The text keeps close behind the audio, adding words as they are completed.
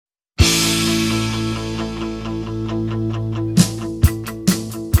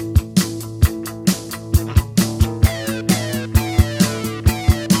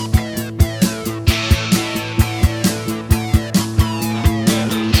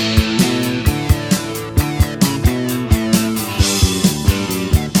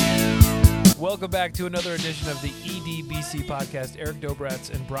back to another edition of the EDBC podcast. Eric Dobratz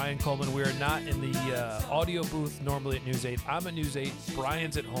and Brian Coleman. We are not in the audio booth normally at News 8. I'm at News 8.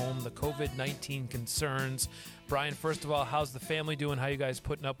 Brian's at home. The COVID-19 concerns. Brian, first of all, how's the family doing? How you guys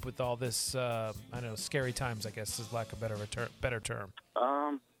putting up with all this, scary times, I guess, is lack of better term?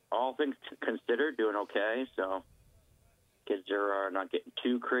 All things considered, doing okay. So kids are not getting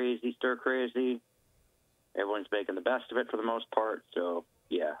too crazy, stir crazy. Everyone's making the best of it for the most part. So,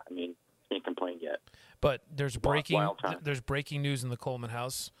 yeah, I mean, can't complain yet. But there's breaking news in the Coleman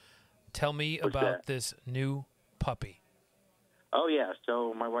house. Tell me about this new puppy. Oh, yeah.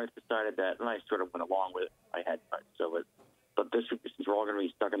 So my wife decided that, and I sort of went along with it. But this, since we're all going to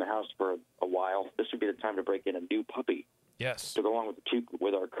be stuck in the house for a while, this would be the time to break in a new puppy. Yes. To go along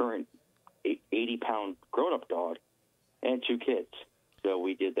with our current 80-pound grown-up dog and 2 kids. So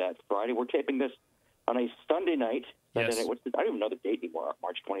we did that Friday. We're taping this on a Sunday night. Yes. I don't even know the date anymore.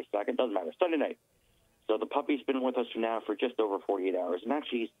 March 22nd. Doesn't matter. Sunday night. So the puppy's been with us now for just over 48 hours, and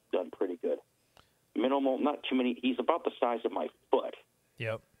actually he's done pretty good. Minimal, not too many. He's about the size of my foot.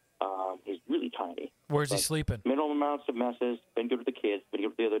 Yep. He's really tiny. Where's he sleeping? Minimal amounts of messes. Been good with the kids. Been good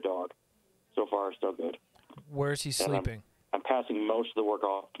with the other dog. So far, so good. Where's he sleeping? I'm passing most of the work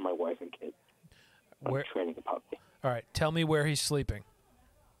off to my wife and kids. I'm training the puppy. All right. Tell me where he's sleeping.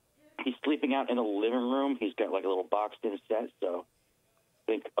 He's sleeping out in the living room. He's got like a little boxed-in set. So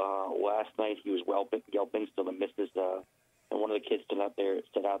I think last night he was yelping. So the missus and one of the kids stood out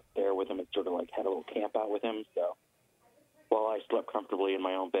there with him and sort of like had a little camp out with him. So while I slept comfortably in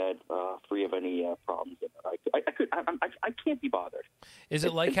my own bed, free of any problems, I can't be bothered. Is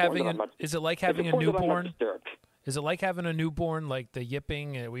it like having a newborn? Is it like having a newborn, like the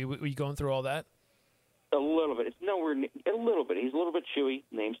yipping? We going through all that? A little bit. It's nowhere. A little bit. He's a little bit chewy.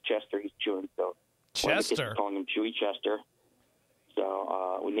 Name's Chester. He's chewing. So Chester. Calling him Chewy Chester.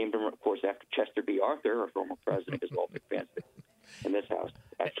 So we named him, of course, after Chester B. Arthur, our former president, as well. Big fans of it in this house.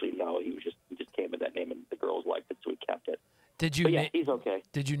 Actually, no. He just came with that name, and the girls liked it, so we kept it. He's okay.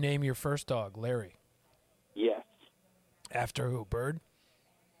 Did you name your first dog Larry? Yes. After who? Bird?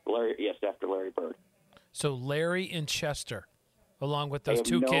 Larry. Yes, after Larry Bird. So Larry and Chester. Along with those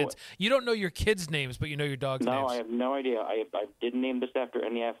 2 kids. You don't know your kids' names, but you know your dog's names. No, I have no idea. I didn't name this after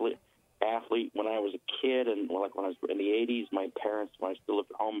any athlete. When I was a kid and when I was in the 80s, my parents, when I still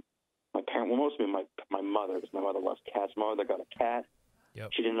lived at home, mostly my mother, because my mother loves cats. My mother got a cat. Yep.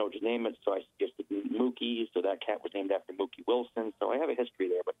 She didn't know what to name it, so I suggested Mookie, so that cat was named after Mookie Wilson. So I have a history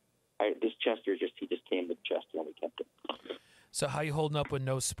there, but this Chester, he just came with Chester, and we kept it. So how you holding up with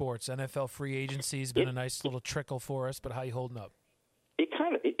no sports? NFL free agency has been a nice little trickle for us, but how you holding up?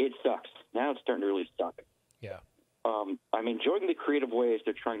 It sucks. Now it's starting to really suck. Yeah. I'm enjoying the creative ways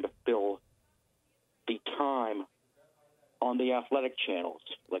they're trying to fill the time on the athletic channels,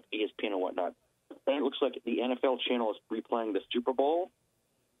 like ESPN and whatnot. And it looks like the NFL channel is replaying the Super Bowl,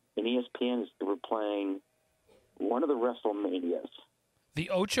 and ESPN is replaying one of the WrestleManias. The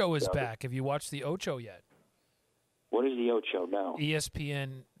Ocho is back. Have you watched the Ocho yet? What is the Ocho now?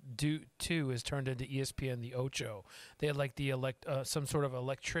 ESPN 2 has turned into ESPN the Ocho. They had like some sort of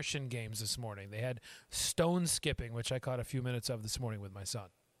electrician games this morning. They had stone skipping, which I caught a few minutes of this morning with my son.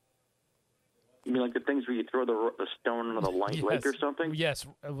 You mean like the things where you throw the stone on the lake or something? Yes,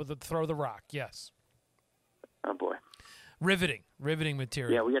 throw the rock. Yes. Oh boy. Riveting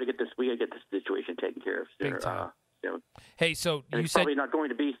material. Yeah, we got to get this situation taken care of sooner. Big time. Soon. Hey, so and you it's said probably not going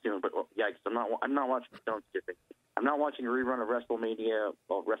to be soon, but yikes! I'm not watching stone skipping. I'm not watching a rerun of WrestleMania.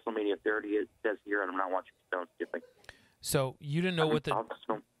 Well, WrestleMania 30 it says here, and I'm not watching stone skipping. So you didn't know what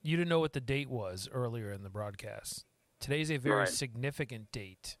the date was earlier in the broadcast. Today's a very significant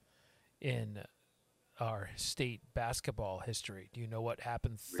date in our state basketball history. Do you know what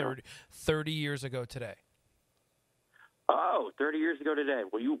happened 30 years ago today? Oh, 30 years ago today.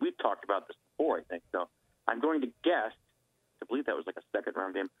 Well, we've talked about this before, I think. So I'm going to guess. I believe that was like a second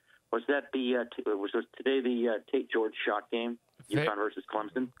round game. Was that was today the Tate George shot game? UConn versus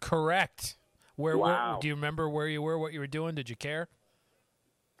Clemson. Correct. Where do you remember where you were? What you were doing? Did you care?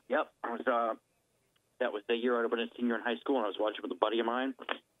 Yep, I was. That was the year I was a senior in high school, and I was watching with a buddy of mine.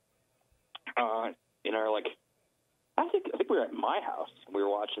 I think we were at my house. We were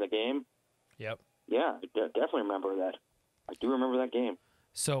watching the game. Yep. Yeah, I definitely remember that. I do remember that game.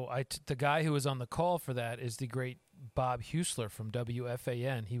 So the guy who was on the call for that is the great Bob Husler from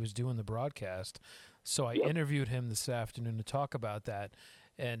WFAN. He was doing the broadcast. So I interviewed him this afternoon to talk about that.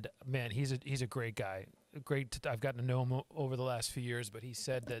 And, man, he's a great guy. I've gotten to know him over the last few years, but he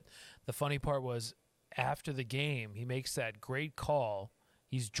said that the funny part was after the game, he makes that great call.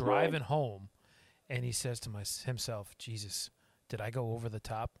 He's driving home, and he says to himself, Jesus, did I go over the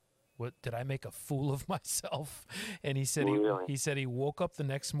top "What did I make a fool of myself?" And he said Really? he said he woke up the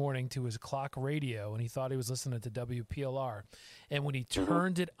next morning to his clock radio and he thought he was listening to WPLR, and when he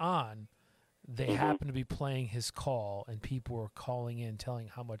turned it on, they happened to be playing his call, and people were calling in telling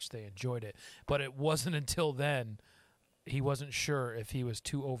how much they enjoyed it. But it wasn't until then he wasn't sure if he was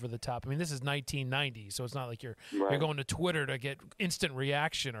too over the top. I mean, this is 1990, so it's not like you're going to Twitter to get instant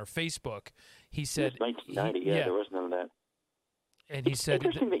reaction or Facebook. He said, it was 1990. Yeah, there was none of that. And he said,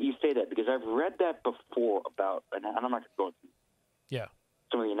 interesting that you say that because I've read that before about, and I'm not going to yeah,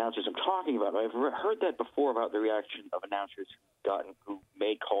 some of the announcers I'm talking about. I've heard that before about the reaction of announcers who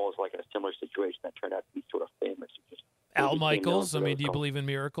made calls like in a similar situation that turned out to be sort of famous. Al Michaels. I mean, do you believe in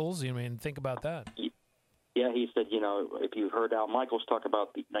miracles? I mean, think about that. Yeah, he said, if you heard Al Michaels talk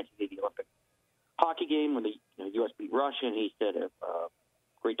about the 1980 Olympic hockey game when the U.S. beat Russia, and he said a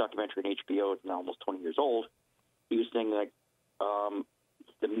great documentary on HBO, it's now almost 20 years old, he was saying like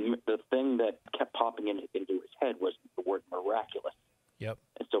the thing that kept popping into his head was the word miraculous. Yep.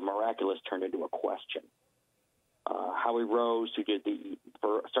 And so miraculous turned into a question. Howie Rose, who did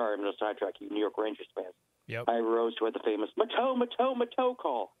sorry, I'm going to sidetrack you, New York Rangers fans. Yep. Howie Rose, who had the famous Mateau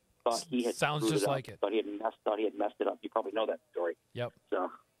call. Thought he had sounds just like it. Thought he had messed it up. You probably know that story. Yep. So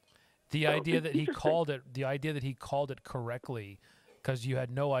the idea that he called it correctly, because you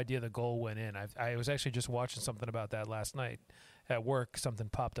had no idea the goal went in. I was actually just watching something about that last night at work. Something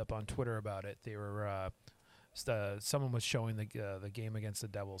popped up on Twitter about it. They were someone was showing the game against the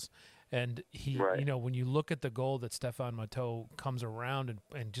Devils, and he, when you look at the goal that Stéphane Mateau comes around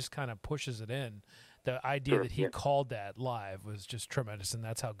and just kind of pushes it in. The idea that he called that live was just tremendous, and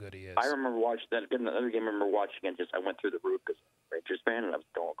that's how good he is. I remember watching that. Another game I remember watching, and I went through the roof because I'm a Rangers fan, and I was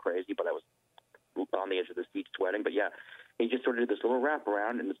going crazy, but I was on the edge of the seat sweating. But, yeah, he just sort of did this little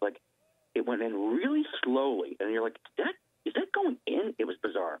wraparound, and it's like it went in really slowly. And you're like, is that going in? It was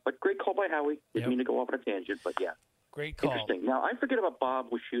bizarre. But great call by Howie. Didn't mean to go off on a tangent, but, yeah. Great call. Interesting. Now, I forget about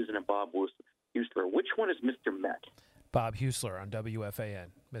Bob Wischusen and Bob Huesler. Which one is Mr. Met? Bob Huesler on WFAN,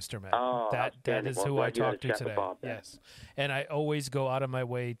 Mr. Met. Oh, that is who I talked to today. Bob, yes, and I always go out of my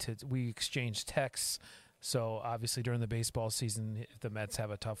way we exchange texts. So obviously during the baseball season, if the Mets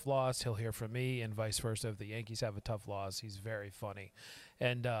have a tough loss, he'll hear from me, and vice versa. If the Yankees have a tough loss, he's very funny.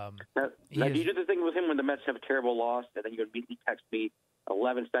 And now do you do the thing with him when the Mets have a terrible loss, and then you immediately text me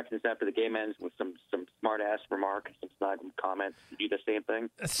 11 seconds after the game ends with some smart-ass remark, some snide comments? You do the same thing?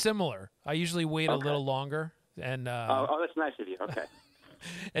 Similar. I usually wait a little longer. And that's nice of you. Okay.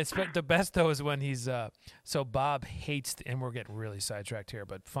 The best though is when he's so Bob hates and we're getting really sidetracked here,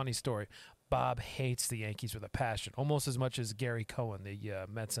 but funny story. Bob hates the Yankees with a passion, almost as much as Gary Cohen, the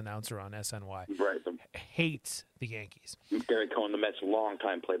Mets announcer on SNY. Right. Hates the Yankees. Gary Cohen, the Mets'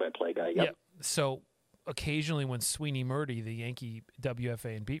 longtime play-by-play guy. Yep. Yeah. So occasionally when Sweeney Murdy, the Yankee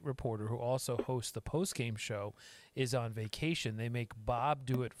WFAN beat reporter who also hosts the postgame show, is on vacation, they make Bob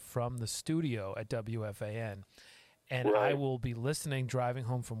do it from the studio at WFAN. And I will be listening driving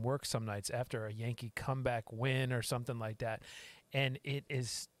home from work some nights after a Yankee comeback win or something like that. And it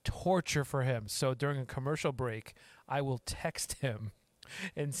is torture for him. So during a commercial break, I will text him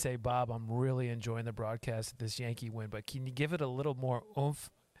and say, Bob, I'm really enjoying the broadcast of this Yankee win, but can you give it a little more oomph?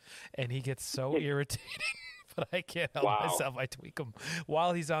 And he gets so irritated, but I can't help myself. I tweak him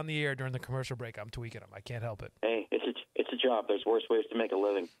while he's on the air during the commercial break. I'm tweaking him. I can't help it. Hey, it's a job. There's worse ways to make a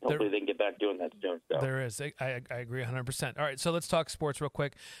living. Hopefully they can get back doing that soon. So. There is. I agree 100%. All right, so let's talk sports real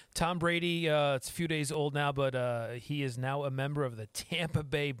quick. Tom Brady, it's a few days old now, but he is now a member of the Tampa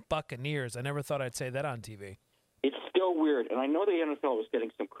Bay Buccaneers. I never thought I'd say that on TV. It's still weird, and I know the NFL was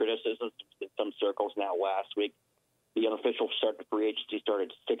getting some criticism in some circles now last week. The unofficial start to free agency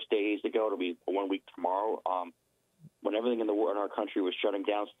started 6 days ago. It'll be 1 week tomorrow. When everything in our country was shutting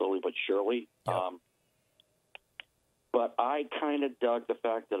down slowly but surely. Yep. But I kind of dug the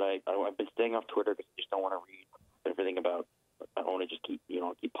fact that I've been staying off Twitter because I just don't want to read everything about. I want to just keep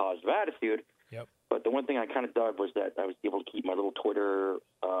positive attitude. Yep. But the one thing I kind of dug was that I was able to keep my little Twitter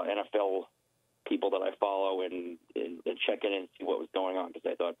NFL people that I follow and check in and see what was going on because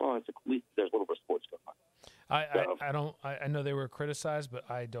I thought, at least there's a little bit of sports going on. I know they were criticized, but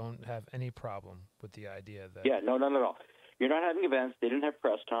I don't have any problem with the idea that. Yeah, no, not at all. You're not having events. They didn't have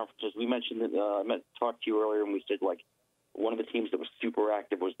press conferences. We mentioned that I talked to you earlier, and we said one of the teams that was super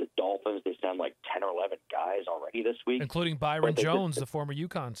active was the Dolphins. They sound like 10 or 11 guys already this week, including Byron Jones, the former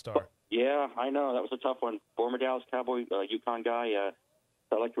UConn star. Yeah, I know that was a tough one. Former Dallas Cowboy, UConn guy.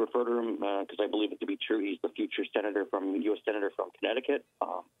 I like to refer to him because I believe it to be true. He's the future U.S. senator from Connecticut.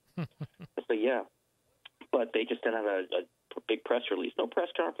 So yeah. But they just sent out a big press release. No press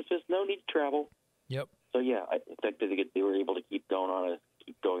conferences, no need to travel. Yep. So, yeah, I think they were able to keep going on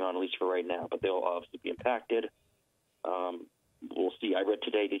keep going on, at least for right now. But they'll obviously be impacted. We'll see. I read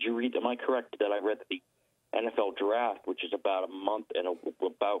today. Did you read? Am I correct that I read that the NFL draft, which is about a month and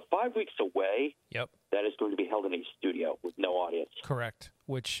about 5 weeks away, Yep. that is going to be held in a studio with no audience. Correct.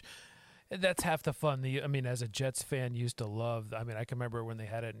 Which that's half the fun. As a Jets fan, used to love. I can remember when they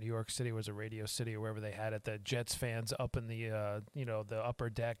had it in New York City, was a Radio City or wherever they had it. The Jets fans up in the the upper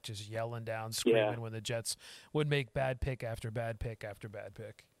deck just yelling down, screaming when the Jets would make bad pick after bad pick after bad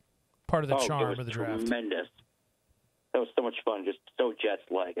pick. Part of the charm of the draft. Tremendous. That was so much fun, just so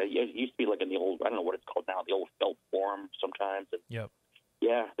Jets-like. It used to be like in the old, I don't know what it's called now, the old Felt Forum sometimes. And yep.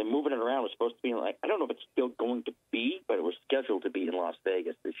 Yeah, they're moving it around. It was supposed to be like, I don't know if it's still going to be, but it was scheduled to be in Las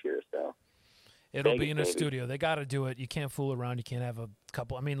Vegas this year. So it'll be in a studio. They got to do it. You can't fool around. You can't have a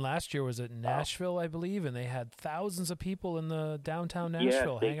couple. Last year was at Nashville, I believe, and they had thousands of people in the downtown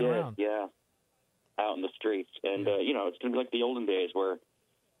Nashville hanging around. Yeah, out in the streets. And, it's going to be like the olden days where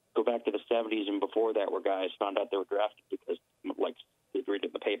go back to the 70s and before that, where guys found out they were drafted because, like, they'd read it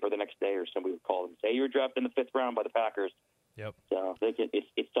in the paper the next day, or somebody would call them and say, "You were drafted in the 5th round by the Packers." Yep. So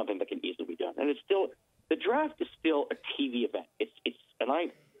it's something that can easily be done, and the draft is still a TV event. And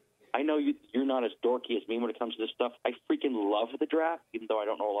I know you're not as dorky as me when it comes to this stuff. I freaking love the draft, even though I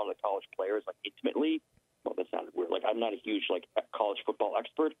don't know a lot of the college players intimately. Well, that sounded weird. I'm not a huge college football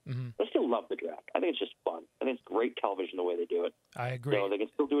expert. Mm-hmm. I still love the draft. I think it's just fun. I think it's great television the way they do it. I agree. So they can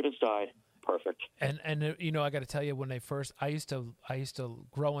still do it inside. Perfect. And I got to tell you, when they first, I used to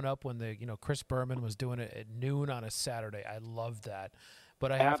growing up when Chris Berman was doing it at noon on a Saturday. I loved that.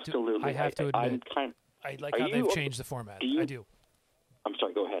 But I have to admit, I like how they've changed the format. I do. I'm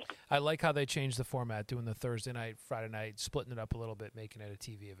sorry. Go ahead. I like how they changed the format, doing the Thursday night, Friday night, splitting it up a little bit, making it a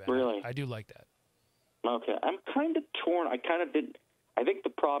TV event. Really? I do like that. Okay, I'm kind of torn. I kind of did. I think the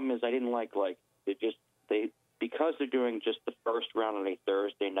problem is I didn't like because they're doing just the first round on a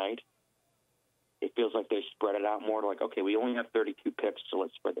Thursday night. It feels like they spread it out more. Okay, we only have 32 picks, so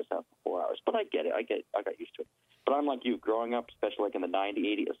let's spread this out for 4 hours. But I get it. I got used to it. But I'm like you, growing up, especially in the 90s,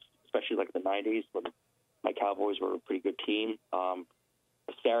 80s, especially the 90s when my Cowboys were a pretty good team. A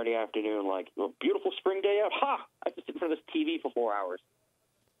Saturday afternoon, beautiful spring day out. Ha! I have to sit in front of this TV for 4 hours.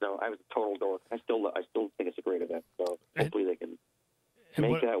 So I was a total dork. I still think it's a great event. So hopefully they can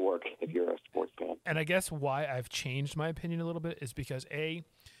make that work if you're a sports fan. And I guess why I've changed my opinion a little bit is because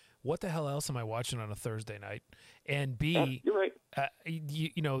what the hell else am I watching on a Thursday night? And B, you're right.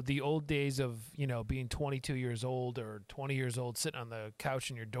 The old days of being 22 years old or 20 years old, sitting on the couch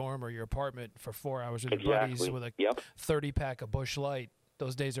in your dorm or your apartment for 4 hours with your buddies with a 30-pack of Busch Light.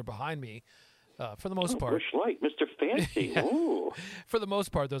 Those days are behind me. For the most part. Busch Light, Mr. Fancy. Yeah. Ooh. For the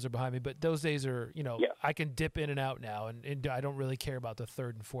most part, those are behind me. But those days are, I can dip in and out now, and I don't really care about the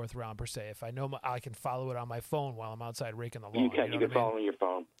 3rd and 4th round per se. If I know I can follow it on my phone while I'm outside raking the lawn. You can follow on your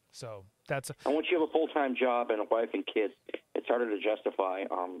phone. So that's. And once you have a full-time job and a wife and kids, it's harder to justify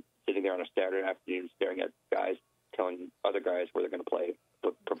sitting there on a Saturday afternoon staring at guys telling other guys where they're going to play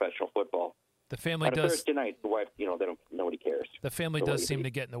professional football. The family on a Thursday night, the wife, nobody cares. The family does seem to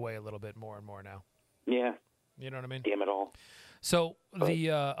get in the way a little bit more and more now. Yeah. You know what I mean? Damn it all. So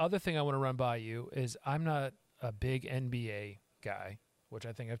the other thing I want to run by you is I'm not a big NBA guy, which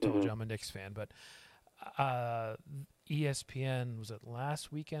I think I've told you I'm a Knicks fan, but ESPN, was it last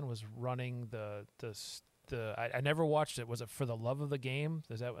weekend, was running I never watched it. Was it For the Love of the Game?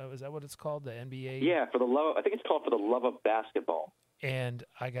 Is that what it's called? The NBA? Yeah, I think it's called For the Love of Basketball. And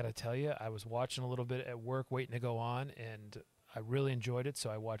I got to tell you, I was watching a little bit at work, waiting to go on, and I really enjoyed it.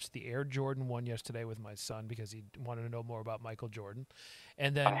 So I watched the Air Jordan one yesterday with my son because he wanted to know more about Michael Jordan.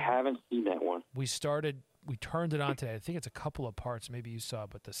 And then I haven't seen that one. We turned it on today. I think it's a couple of parts. Maybe you saw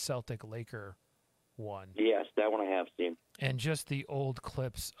it, but the Celtic-Laker one. Yes, that one I have seen. And just the old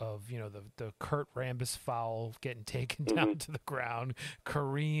clips of, the Kurt Rambis foul getting taken down to the ground,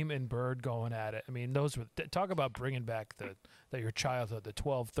 Kareem and Bird going at it. Those were talk about bringing back your childhood, the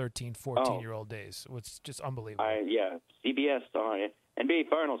 12, 13, 14-year-old days. It's just unbelievable. CBS NBA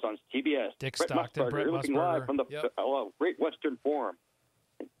Finals on CBS. Dick Stockton, Brett Musburger, looking live from the Great Western Forum.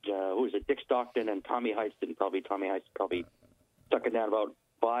 Who is it? Dick Stockton and Tommy Heiston. Tommy Heiston probably sucking down about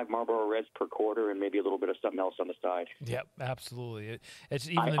 5 Marlboro Reds per quarter and maybe a little bit of something else on the side. Yep, absolutely. It's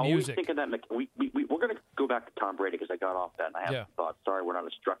even the music. I always think of that. We're going to go back to Tom Brady because I got off that and I have thought. Sorry, we're not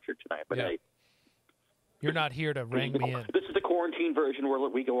as structured tonight, but you're not here to ring me in. This is the quarantine version where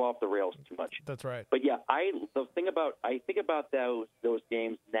we go off the rails too much. That's right. But I think about those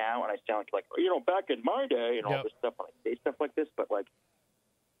games now, and I sound like back in my day and all this stuff when I say stuff like this, but like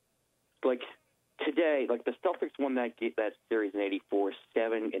today, the Celtics won that series in '84,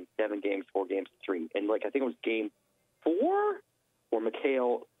 7 games, 4 games, 3, and I think it was game 4 where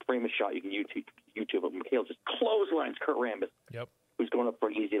McHale, frame a shot, you can YouTube it. McHale just clotheslines Kurt Rambis, who's going up for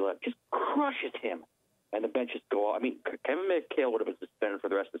an easy left, just crushes him, and the benches go off. I mean, Kevin McHale would have been suspended for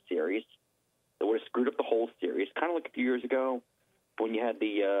the rest of the series. It would have screwed up the whole series, kind of like a few years ago when you had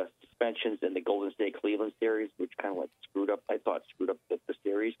the suspensions in the Golden State Cleveland series, which kind of like screwed up. I thought screwed up the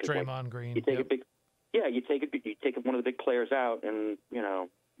series. Draymond Green. You take a big, you take one of the big players out, and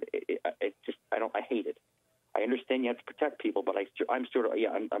it just I hate it. I understand you have to protect people, but I'm sort of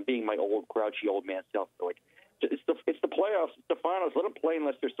I'm being my old grouchy old man self. So like, it's the playoffs, it's the finals. Let them play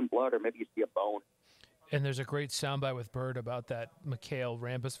unless there's some blood or maybe you see a bone. And there's a great soundbite with Bird about that McHale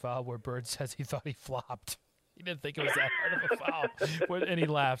Rambis foul where Bird says he thought he flopped. He didn't think it was that hard of a foul, and he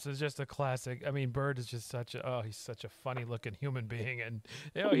laughs. It's just a classic. I mean, Bird is just he's such a funny-looking human being, and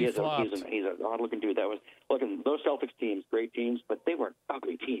he flopped. He's an odd-looking dude. That was those Celtics teams, great teams, but they were an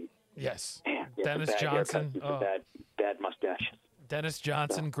ugly team. Yes, man, Dennis Johnson, bad mustaches. Dennis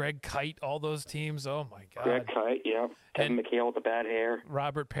Johnson, Greg Kite, all those teams. Oh my God. Greg Kite, Kevin McHale with the bad hair.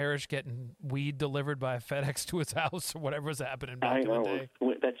 Robert Parrish getting weed delivered by FedEx to his house or whatever was happening back in the day.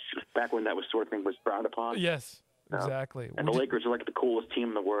 That's back when that sort of thing was frowned upon. Yes, exactly. And the Lakers are like the coolest team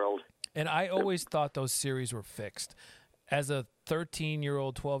in the world. And I always thought those series were fixed. As a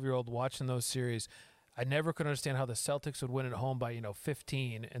 13-year-old, 12-year-old watching those series, I never could understand how the Celtics would win at home by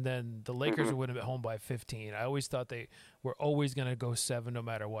 15, and then the Lakers would win at home by 15. I always thought they were always going to go 7 no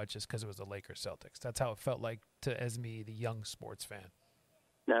matter what, just because it was the Lakers Celtics. That's how it felt like as me, the young sports fan.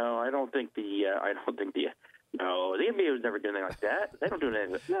 No, I don't think the NBA was never doing anything like that. They don't do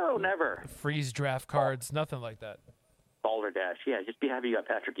anything. No, never. Freeze draft cards, nothing like that. Balderdash, just be happy you got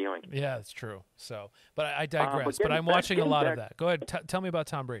Patrick Ewing. Yeah, that's true. So, but I digress. But I'm watching a lot of that. Go ahead, tell me about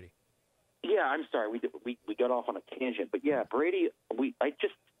Tom Brady. Yeah, I'm sorry. We got off on a tangent, but yeah, Brady. I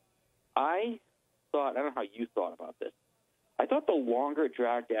thought, I don't know how you thought about this. I thought the longer it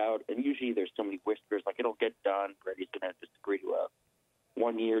dragged out, and usually there's so many whispers, like it'll get done. Brady's going to just agree to a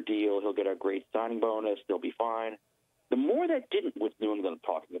 1-year deal. He'll get a great signing bonus. They'll be fine. The more that didn't, with New England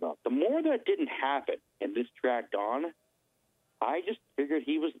I'm talking about, the more that didn't happen, and this dragged on, I just figured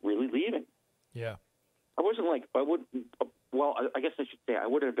he was really leaving. Yeah. I wasn't like I would. Well, I guess I should say I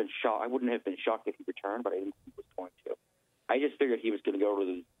wouldn't have been shocked. I wouldn't have been shocked if he returned, but I didn't think he was going to. I just figured he was going to go to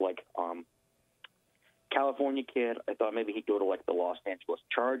the California kid. I thought maybe he'd go to like the Los Angeles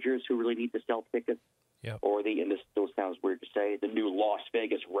Chargers, who really need to sell tickets. Yeah. Or and this still sounds weird to say, the new Las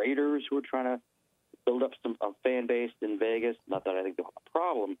Vegas Raiders, who are trying to build up some fan base in Vegas. Not that I think they'll have a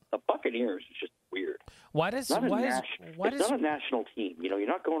problem. The Buccaneers is just weird. It's not a national team. You're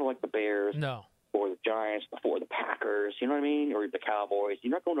not going to like the Bears. No. Or the Giants, or the Packers, you know what I mean? Or the Cowboys.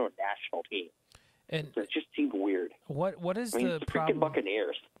 You're not going to a national team. And it just seemed weird. What is the problem?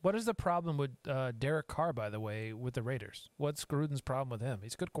 Buccaneers. What is the problem with Derek Carr, by the way, with the Raiders? What's Gruden's problem with him?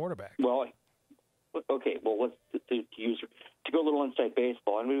 He's a good quarterback. Well, okay. Well, let's to go a little inside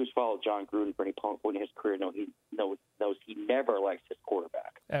baseball. Anybody who's followed John Gruden for any point in his career knows he never likes his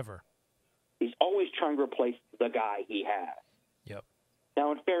quarterback ever. He's always trying to replace the guy he has. Yep.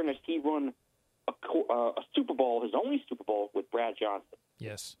 Now, in fairness, he won a Super Bowl, his only Super Bowl, with Brad Johnson.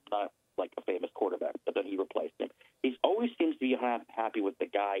 Yes. Not like a famous quarterback, but then he replaced him. He always seems to be happy with the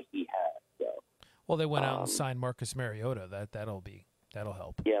guy he has. So. Well, they went out and signed Marcus Mariota. That'll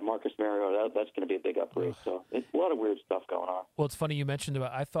help. Yeah, Marcus Mariota. That's going to be a big upgrade. So it's a lot of weird stuff going on. Well, it's funny you mentioned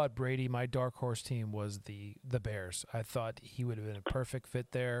about. I thought Brady, my dark horse team, was the Bears. I thought he would have been a perfect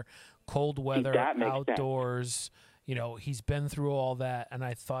fit there. Cold weather, outdoors. Sense. He's been through all that, and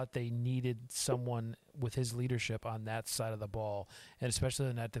I thought they needed someone with his leadership on that side of the ball, and especially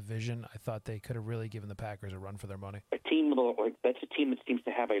in that division, I thought they could have really given the Packers a run for their money. That's a team that seems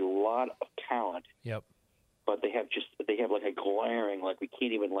to have a lot of talent. Yep. But they have like a glaring, like we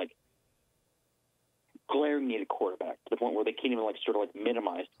can't even like glaring need a quarterback to the point where they can't even like sort of like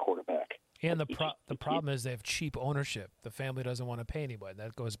minimize the quarterback. And the problem is they have cheap ownership. The family doesn't want to pay anybody.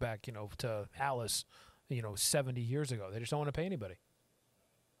 That goes back, to Alice. 70 years ago. They just don't want to pay anybody.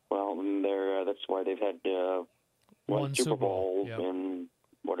 Well, that's why they've had one Super Bowl in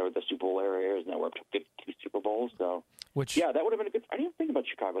whatever the Super Bowl era is. Now we're up to 52 Super Bowls. So, that would have been a good. I didn't think about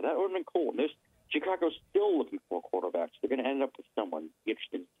Chicago. That would have been cool. And Chicago's still looking for quarterbacks. They're going to end up with someone.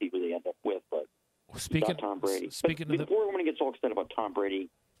 Interesting to see who they end up with. But not Tom Brady. Before everyone gets all excited about Tom Brady,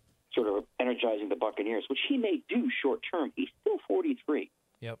 sort of energizing the Buccaneers, which he may do short term, he's still 43.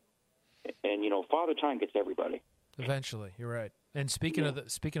 Yep. And Father Time gets everybody. Eventually, you're right. And speaking of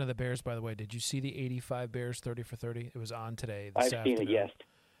the Bears, by the way, did you see the 85 Bears 30 for 30? It was on today. I've seen it. Yes.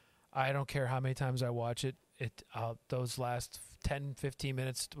 I don't care how many times I watch it. Those last 10, 15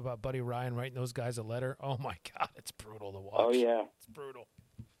 minutes about Buddy Ryan writing those guys a letter. Oh, my God, it's brutal to watch. Oh, yeah. It's brutal.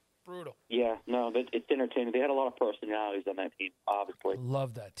 Brutal. Yeah, no, it's entertaining. They had a lot of personalities on that team, obviously.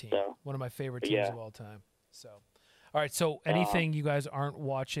 Love that team. So, one of my favorite teams of all time. So, all right, so anything you guys aren't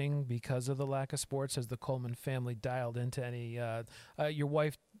watching because of the lack of sports? Has the Coleman family dialed into any? Your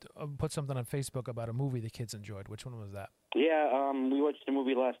wife put something on Facebook about a movie the kids enjoyed. Which one was that? Yeah, we watched a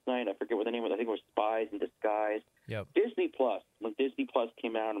movie last night. I forget what the name was. I think it was Spies in Disguise. Yep. Disney Plus. When Disney Plus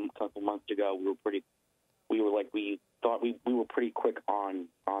came out a couple months ago, we thought we were pretty quick on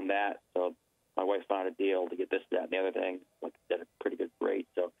that. So my wife found a deal to get this, that, and the other thing. Like I said, a pretty good rate.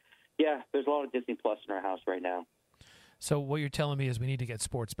 So yeah, there's a lot of Disney Plus in our house right now. So what you're telling me is we need to get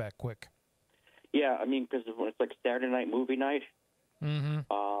sports back quick. Yeah, I mean, because when it's like Saturday night movie night,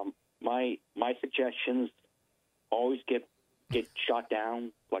 my suggestions always get shot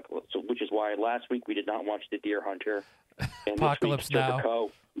down. Which is why last week we did not watch The Deer Hunter. And Apocalypse this week, Now.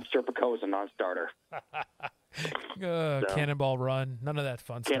 Serpico is a non-starter. Cannonball Run, none of that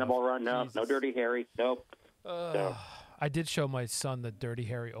fun stuff. Cannonball Run, no. Jesus. No Dirty Harry, nope. No. I did show my son the Dirty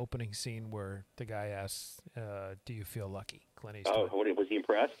Harry opening scene where the guy asks, "Do you feel lucky?" Clint Eastwood. Oh, was he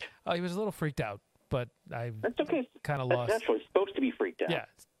impressed? He was a little freaked out, but I That's okay. kind of That's lost. natural. He's supposed to be freaked out. Yeah,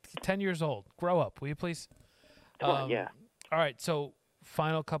 10 years old. Grow up, will you please? Come on, yeah. All right, so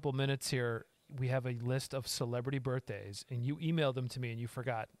final couple minutes here. We have a list of celebrity birthdays, and you emailed them to me, and you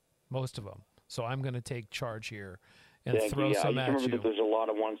forgot most of them. So I'm going to take charge here and throw some I at remember you. that there's a lot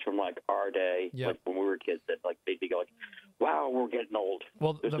of ones from like our day, Yep. like when we were kids, that like they'd be like, "Wow, we're getting old."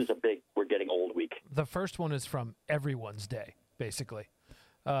 Well, This is a big "we're getting old" week. The first one is from everyone's day, basically.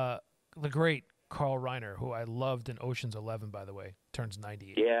 The great Carl Reiner, who I loved in Ocean's 11, by the way, turns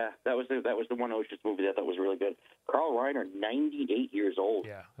 98. Yeah, that was the one Ocean's movie that I thought was really good. Carl Reiner, 98 years old.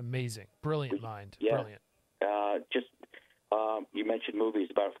 Yeah, amazing, brilliant mind, Yeah. brilliant. You mentioned movies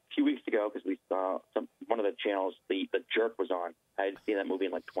about a few weeks ago because we saw one of the channels. The Jerk was on. I hadn't seen that movie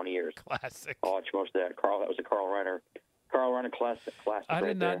in like 20 years. Classic. I watched most of that. That was a Carl Reiner classic. I right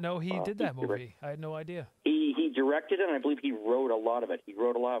did there. not know he did that movie. I had no idea. He directed it, and I believe he wrote a lot of it.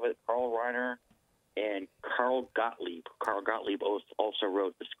 Carl Reiner and Carl Gottlieb. Carl Gottlieb also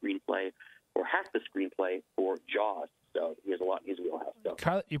wrote the screenplay, or half the screenplay, for Jaws. So he has a lot in his wheelhouse. So.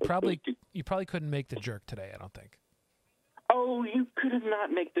 Carl, you probably couldn't make The Jerk today, I don't think. Oh, you could have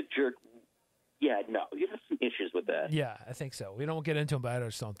not make The Jerk. Yeah, no, you have some issues with that. Yeah, I think so. We don't get into them, but I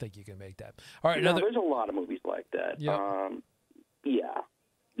just don't think you can make that. All right, there's a lot of movies like that. Yeah.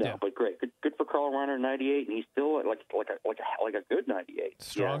 But great, good for Carl Reiner, 98, and he's still like a good 98.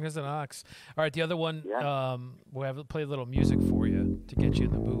 Strong as an ox. All right, the other one, Yeah. we'll have to play a little music for you to get you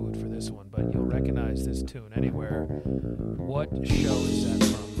in the mood for this one, but you'll recognize this tune anywhere. What show is that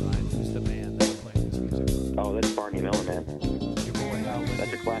from, Ryan? Who's the band that's playing this music? Oh, that's Barney Miller, man. Your boy Hal Linden.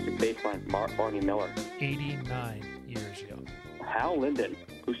 That's a classic bass line from Barney Miller. 89 years young. Hal Linden,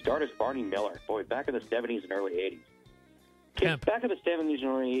 who starred as Barney Miller. Boy, back in the 70s and early 80s. Kemp. Back in the 70s and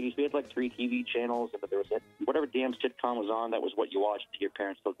early 80s, we had like 3 TV channels, and there was whatever damn sitcom was on, that was what you watched. Your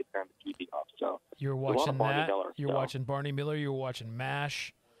parents still get turned the TV off. So You're a lot watching of Barney that. Miller, You're so. watching Barney Miller. You're watching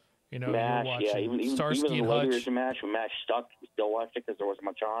MASH. MASH, you're watching yeah. Even Starsky in and the later Hutch. years of MASH, when MASH sucked, we still watched it because there wasn't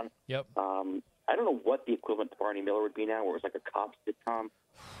much on. Yep. I don't know what the equivalent to Barney Miller would be now, where it was like a cop sitcom.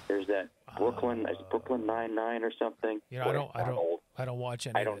 There's that Brooklyn Nine-Nine or something. I don't watch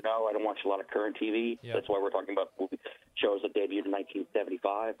any. I don't know. I don't watch a lot of current TV. Yep. That's why we're talking about movie shows that debuted in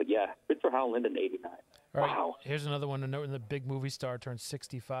 1975. But yeah, good for Hal Linden, 89. All right, Wow. Here's another one. The big movie star turns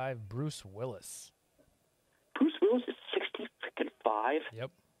 65. Bruce Willis. Bruce Willis is 65.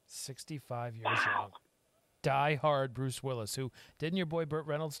 Yep, 65 years young. Die Hard Bruce Willis. Who didn't your boy Burt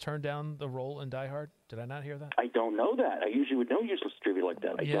Reynolds turn down the role in Die Hard? Did I not hear that? I don't know that. I usually would know useless trivia like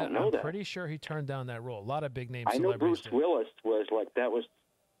that. I don't know I'm that. pretty sure he turned down that role. A lot of big name I know celebrities Bruce did. Willis was like that was.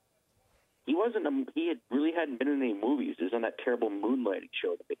 He wasn't. He hadn't been in any movies. He was on that terrible Moonlighting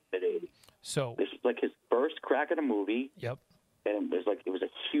show in the mid '80s. So This was like his first crack at a movie, yep. and it was a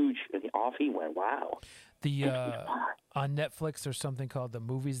huge. And off he went. Wow. The on Netflix there's something called The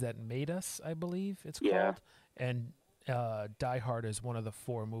Movies That Made Us, I believe it's called. Yeah. And Die Hard is one of the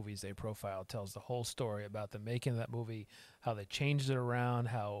 4 movies they profile. It tells the whole story about the making of that movie, how they changed it around,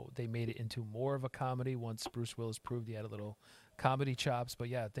 how they made it into more of a comedy once Bruce Willis proved he had a little comedy chops. But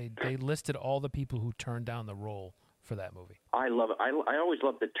yeah, they listed all the people who turned down the role for that movie. I love it. I always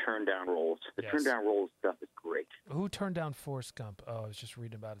love the turn down roles. The Yes. turn down roles stuff is great. Who turned down Forrest Gump? Oh, I was just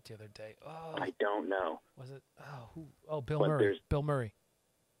reading about it the other day. Oh, I don't know. was it? Oh, who? Oh, Bill But Murray. there's- Bill Murray.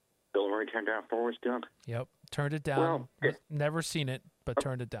 Bill Murray turned down Forrest Gump. Yep, turned it down. Never seen it, but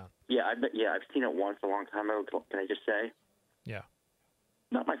turned it down. Yeah, I've seen it once a long time ago. Can I just say? Yeah.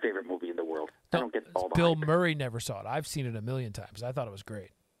 Not my favorite movie in the world. I don't get all the Bill hype. Murray never saw it. I've seen it a million times. I thought it was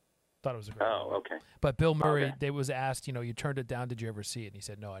great. Thought it was a great movie. Okay. But Bill Murray, Okay. they was asked, you turned it down. Did you ever see it? And he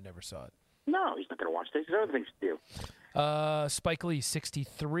said, no, I never saw it. No, he's not going to watch this. There's other things to do. Spike Lee,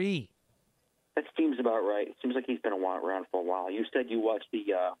 63. That seems about right. It seems like he's been around for a while. You said you watched the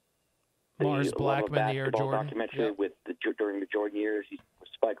Mars Love of Blackman, the Air Basketball Jordan. documentary Yep. with during the Jordan years. There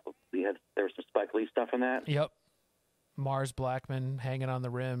was some Spike Lee stuff in that. Yep. Mars Blackman hanging on the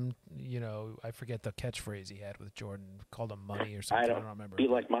rim. I forget the catchphrase he had with Jordan. Called him money or something. I don't remember. Be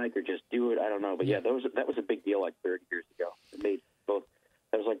like Mike or just do it. I don't know. But yeah, that was a big deal like 30 years ago. It made both.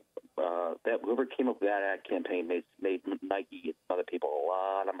 That was like whoever came up with that ad campaign made Nike and other people a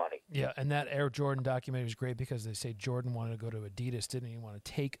lot of money. Yeah, and that Air Jordan documentary was great because they say Jordan wanted to go to Adidas, didn't he want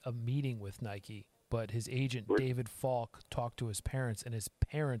to take a meeting with Nike, but his agent David Falk talked to his parents, and his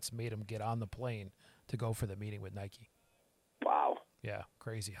parents made him get on the plane to go for the meeting with Nike. Wow. Yeah,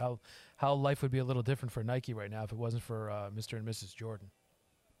 crazy. How life would be a little different for Nike right now if it wasn't for Mr. and Mrs. Jordan.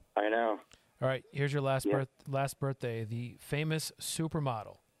 I know. All right, here's your last birthday. The famous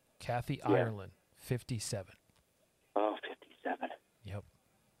supermodel, Kathy Ireland, 57. Oh, 57. Yep.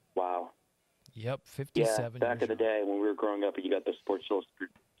 Wow. Yep, 57. Yeah, back in the day when we were growing up and you got the Sports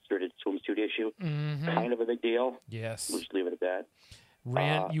Illustrated swimsuit issue, kind of a big deal. Yes. We'll just leave it at that.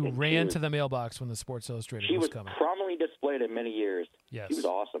 Ran to the mailbox when the Sports Illustrated was coming. She was prominently displayed in many years. Yes. She was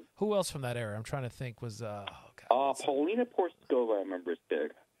awesome. Who else from that era? I'm trying to think. Was Paulina Porskova, I remember, is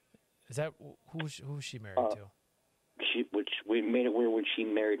big. Is that who's she married to? We made it weird when she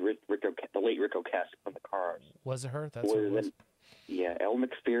married the late Rick Ocasek from the Cars. Was it her? That's what it was. Yeah, Elle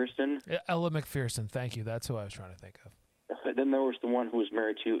McPherson. Ella McPherson. Thank you. That's who I was trying to think of. Then there was the one who was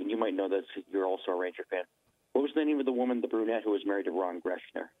married to, and you might know this. You're also a Ranger fan. What was the name of the woman, the brunette, who was married to Ron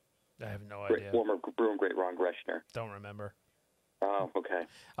Greschner? I have no idea. Former Bruin great Ron Greschner. Don't remember. Oh, okay.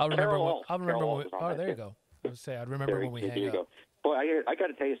 I'll remember. Oh, there you go. I was say I'd remember when we hang up. Boy, I got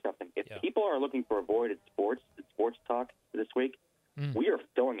to tell you something. If people are looking for a void in sports talk this week, we are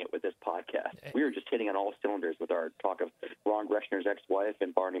filling it with this podcast. We are just hitting on all cylinders with our talk of Ron Greschner's ex-wife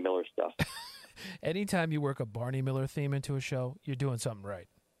and Barney Miller stuff. Anytime you work a Barney Miller theme into a show, you're doing something right.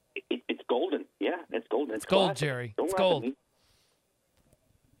 It's golden. Yeah, it's golden. It's gold, Jerry. It's gold.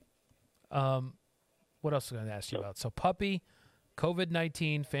 What else was I going to ask you about? So, puppy,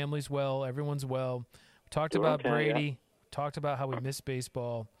 COVID-19, family's well, everyone's well. We talked about Brady. Yeah. Talked about how we miss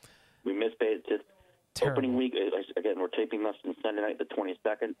baseball. We miss baseball. Opening week, again, we're taping this on Sunday night, the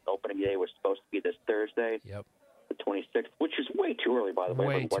 22nd. Opening day was supposed to be this Thursday, the 26th, which is way too early, by the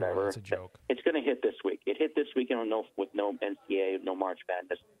way, but whatever. It's a joke. It's going to hit this week. It hit this weekend with no NCAA, no March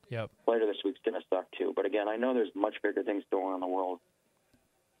Madness. Yep. Later this week's going to suck, too. But, again, I know there's much bigger things going on in the world.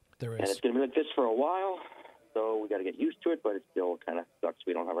 There is. And it's going to be like this for a while, so we got to get used to it, but it still kind of sucks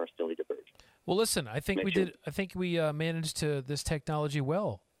we don't have our silly diversion. Well, listen, I think we managed to this technology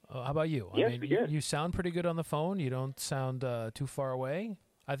well. How about you? Yes, we did. You sound pretty good on the phone. You don't sound too far away.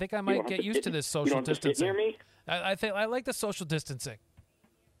 I think I might get used to this social distancing. You don't have to sit near me? I think I like the social distancing.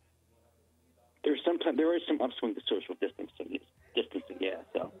 There is some upswing to social distancing. Yeah.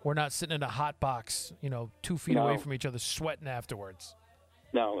 So we're not sitting in a hot box, 2 feet away from each other, sweating afterwards.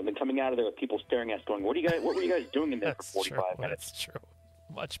 No, and then coming out of there with people staring at us, going, "What were you guys doing in there for 45 minutes?" That's true.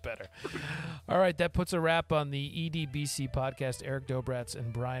 Much better. All right, that puts a wrap on the EDBC podcast. Eric Dobratz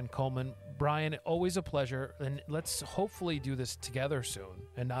and Brian Coleman. Brian, always a pleasure, and let's hopefully do this together soon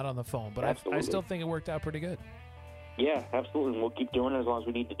and not on the phone. But I still think it worked out pretty good. Yeah, absolutely. And we'll keep doing it as long as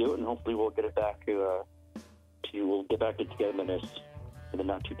we need to do it, and hopefully we'll get it back we'll get back togetherness in the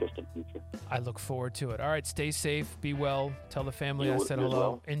not too distant future. I look forward to it. All right, stay safe, be well. Tell the family I said hello.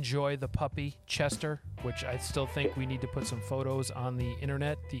 Well. Enjoy the puppy, Chester, which I still think we need to put some photos on the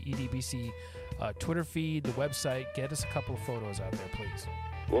internet, the EDBC Twitter feed, the website. Get us a couple of photos out there, please.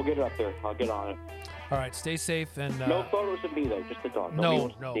 We'll get it up there. I'll get on it. All right, stay safe. And no photos of me, though, just the dog. No.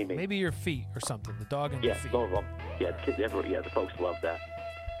 Maybe your feet or something, the dog and your feet. The folks love that.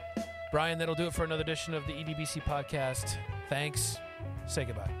 Brian, that'll do it for another edition of the EDBC podcast. Thanks. Say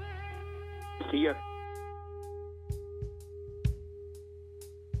goodbye. See ya.